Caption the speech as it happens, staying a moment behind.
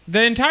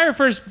The entire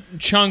first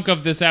chunk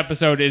of this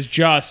episode is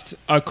just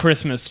a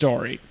Christmas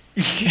story.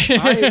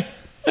 I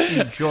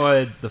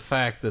enjoyed the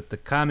fact that the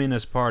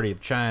Communist Party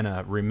of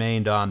China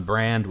remained on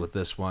brand with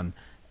this one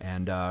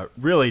and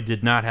really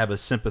did not have a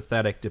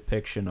sympathetic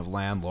depiction of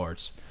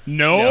landlords.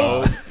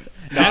 No,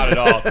 not at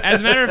all.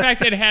 As a matter of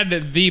fact, it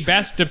had the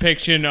best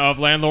depiction of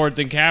landlords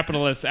and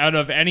capitalists out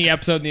of any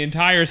episode in the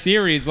entire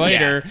series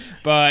later. Yeah.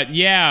 But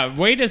yeah,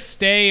 way to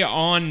stay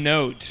on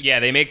note.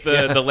 Yeah, they make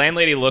the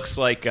landlady looks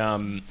like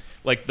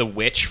the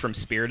witch from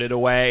Spirited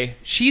Away.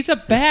 She's a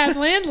bad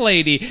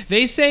landlady.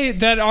 They say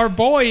that our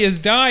boy is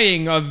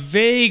dying of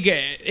vague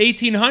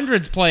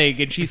 1800s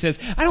plague, and she says,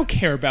 I don't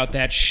care about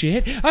that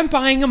shit. I'm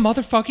buying a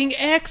motherfucking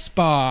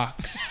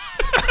Xbox.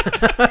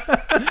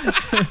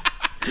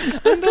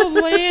 I'm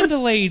the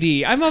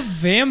landlady. I'm a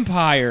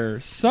vampire.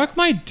 Suck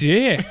my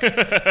dick.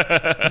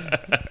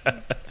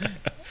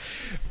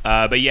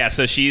 But yeah,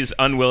 so she's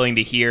unwilling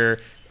to hear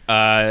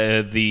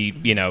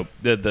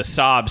the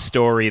sob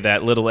story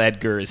that little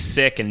Edgar is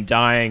sick and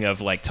dying of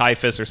like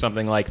typhus or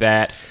something like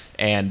that,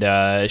 and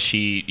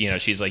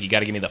she's like, you got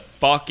to give me the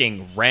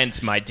fucking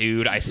rent, my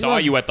dude. I saw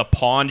you at the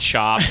pawn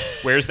shop.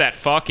 Where's that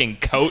fucking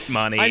coat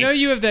money? I know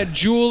you have that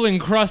jewel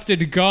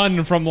encrusted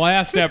gun from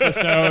last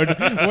episode.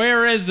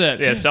 Where is it?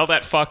 Yeah, sell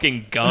that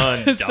fucking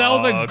gun. Dog.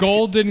 Sell the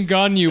golden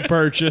gun you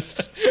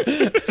purchased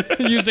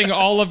using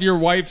all of your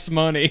wife's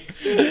money.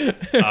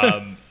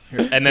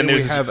 And then we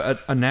have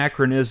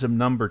anachronism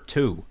number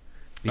 2,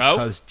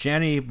 because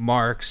Jenny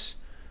Marks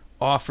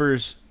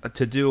offers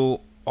to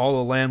do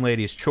all the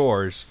landlady's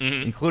chores,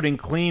 including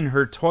clean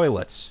her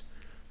toilets.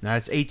 Now,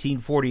 it's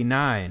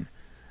 1849.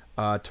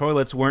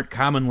 Toilets weren't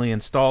commonly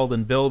installed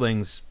in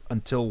buildings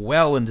until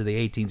well into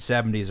the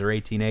 1870s or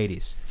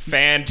 1880s.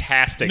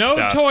 Fantastic stuff.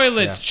 No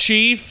toilets,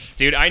 Chief.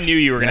 Dude, I knew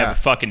you were going to have a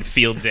fucking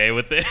field day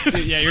with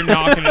this. Yeah, you're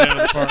knocking it out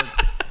of the park.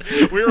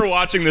 We were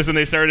watching this and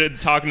they started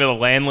talking to the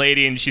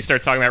landlady and she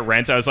starts talking about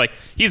rent. I was like,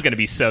 he's going to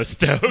be so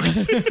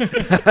stoked.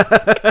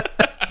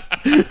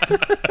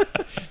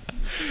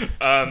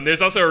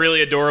 There's also a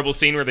really adorable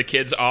scene where the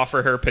kids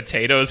offer her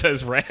potatoes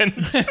as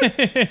rent.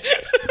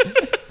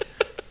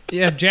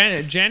 Yeah,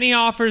 Jenny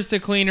offers to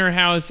clean her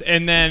house,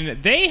 and then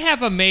they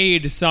have a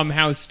maid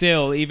somehow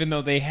still, even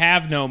though they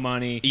have no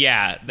money.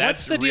 Yeah,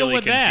 that's What's the deal really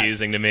with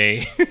confusing to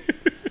me.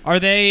 Are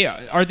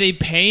they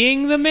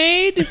paying the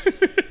maid?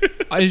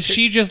 Is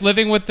she just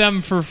living with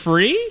them for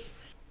free?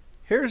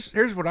 Here's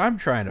what I'm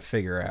trying to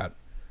figure out.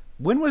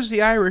 When was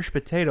the Irish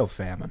potato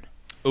famine?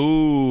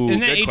 Ooh, Isn't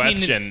good that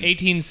question.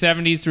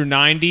 1870s through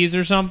 90s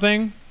or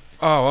something?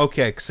 Oh,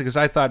 okay, because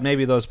I thought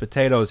maybe those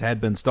potatoes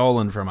had been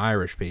stolen from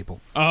Irish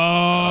people. Oh,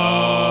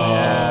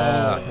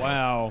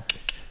 wow.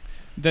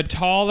 The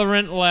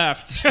tolerant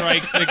left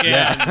strikes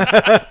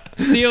again.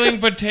 Stealing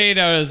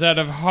potatoes out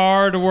of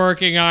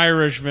hard-working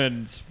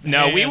Irishmen's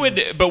No,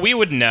 hands. we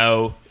would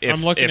know if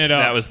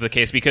that was the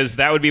case, because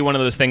that would be one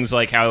of those things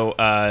like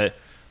how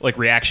like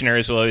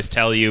reactionaries will always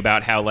tell you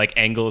about how like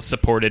Engels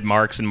supported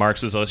Marx and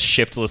Marx was a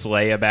shiftless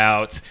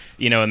layabout,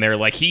 and they're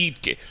like he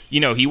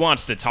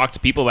wants to talk to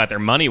people about their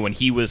money when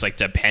he was like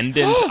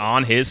dependent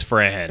on his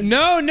friend.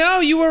 No,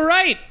 you were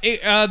right.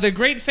 The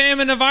Great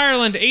Famine of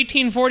Ireland,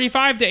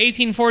 1845 to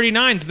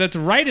 1849. So that's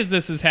right as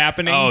this is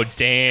happening. Oh,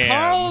 damn.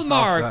 Karl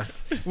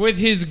Marx, with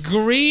his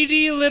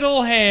greedy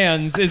little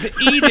hands, is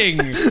eating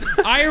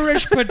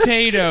Irish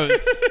potatoes.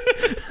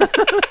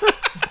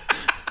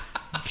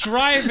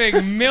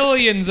 Driving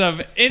millions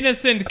of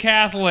innocent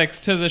Catholics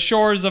to the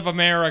shores of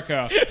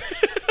America.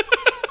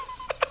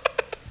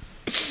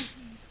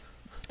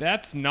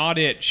 That's not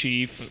it,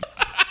 Chief.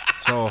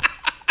 So,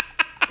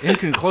 in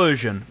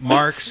conclusion,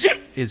 Marx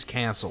is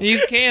canceled.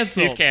 He's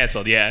canceled. He's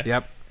canceled, yeah.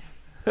 Yep.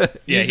 Yeah,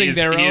 Using he's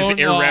their own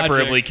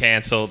irreparably logic.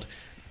 canceled.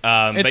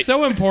 It's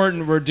so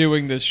important we're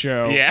doing this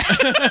show. Yeah.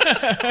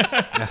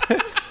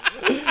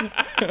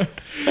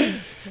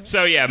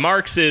 So yeah,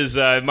 Marx is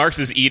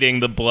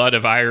eating the blood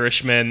of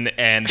Irishmen,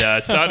 and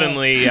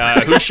suddenly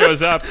who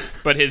shows up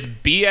but his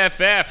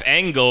BFF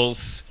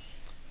Engels?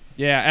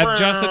 Yeah,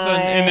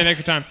 in the nick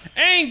of time.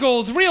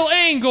 Angles, real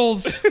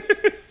angles.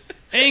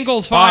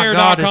 Anglesfire.com. Oh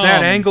God, is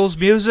that Engels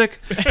music?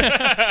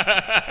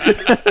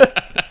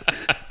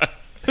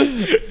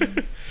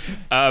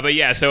 But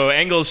yeah, so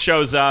Engels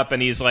shows up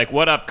and he's like,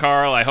 "What up,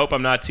 Carl? I hope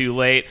I'm not too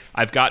late.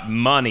 I've got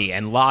money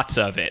and lots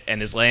of it."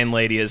 And his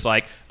landlady is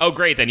like, "Oh,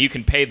 great, then you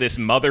can pay this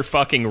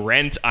motherfucking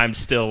rent I'm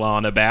still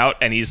on about."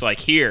 And he's like,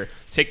 "Here,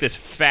 take this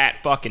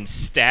fat fucking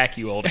stack,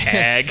 you old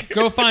hag."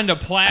 Go find a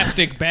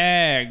plastic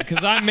bag,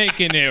 because I'm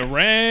making it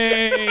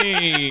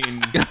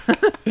rain.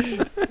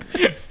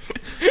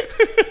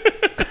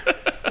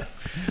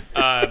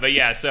 But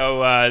yeah,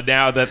 so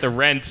now that the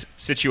rent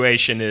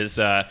situation is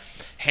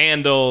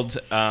handled,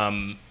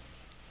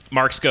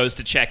 Marx goes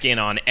to check in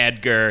on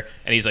Edgar,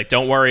 and he's like,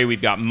 "Don't worry,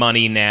 we've got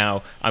money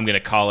now. I'm going to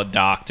call a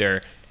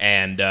doctor."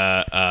 And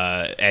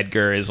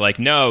Edgar is like,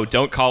 "No,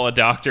 don't call a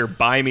doctor.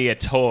 Buy me a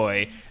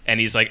toy." And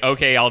he's like,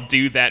 okay, I'll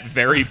do that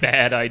very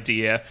bad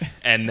idea.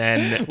 And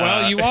then...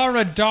 well, you are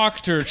a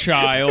doctor,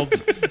 child.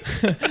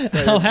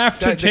 I'll have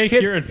to take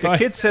your advice.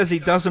 The kid says he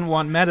doesn't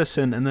want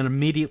medicine and then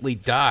immediately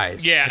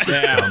dies. Yeah.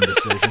 Dumb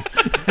decision.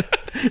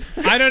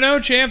 I don't know,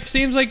 champ.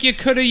 Seems like you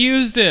could have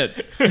used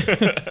it.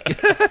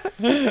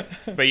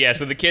 But yeah,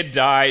 so the kid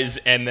dies,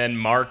 and then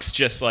Mark's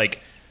just like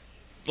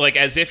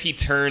as if he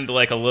turned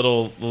like a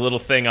little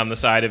thing on the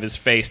side of his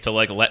face to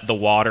like let the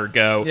water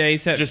go. Yeah, he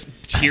said just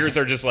tears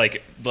are just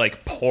like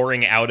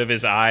pouring out of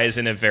his eyes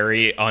in a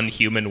very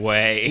unhuman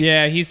way.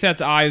 Yeah, he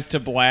sets eyes to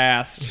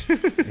blast.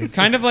 It's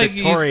like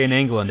Victorian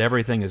England,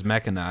 everything is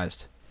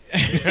mechanized.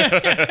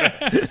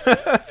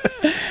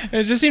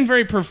 It just seemed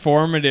very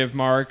performative,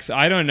 Marks.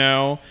 I don't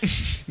know.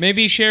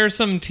 Maybe share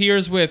some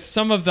tears with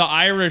some of the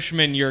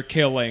Irishmen you're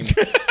killing.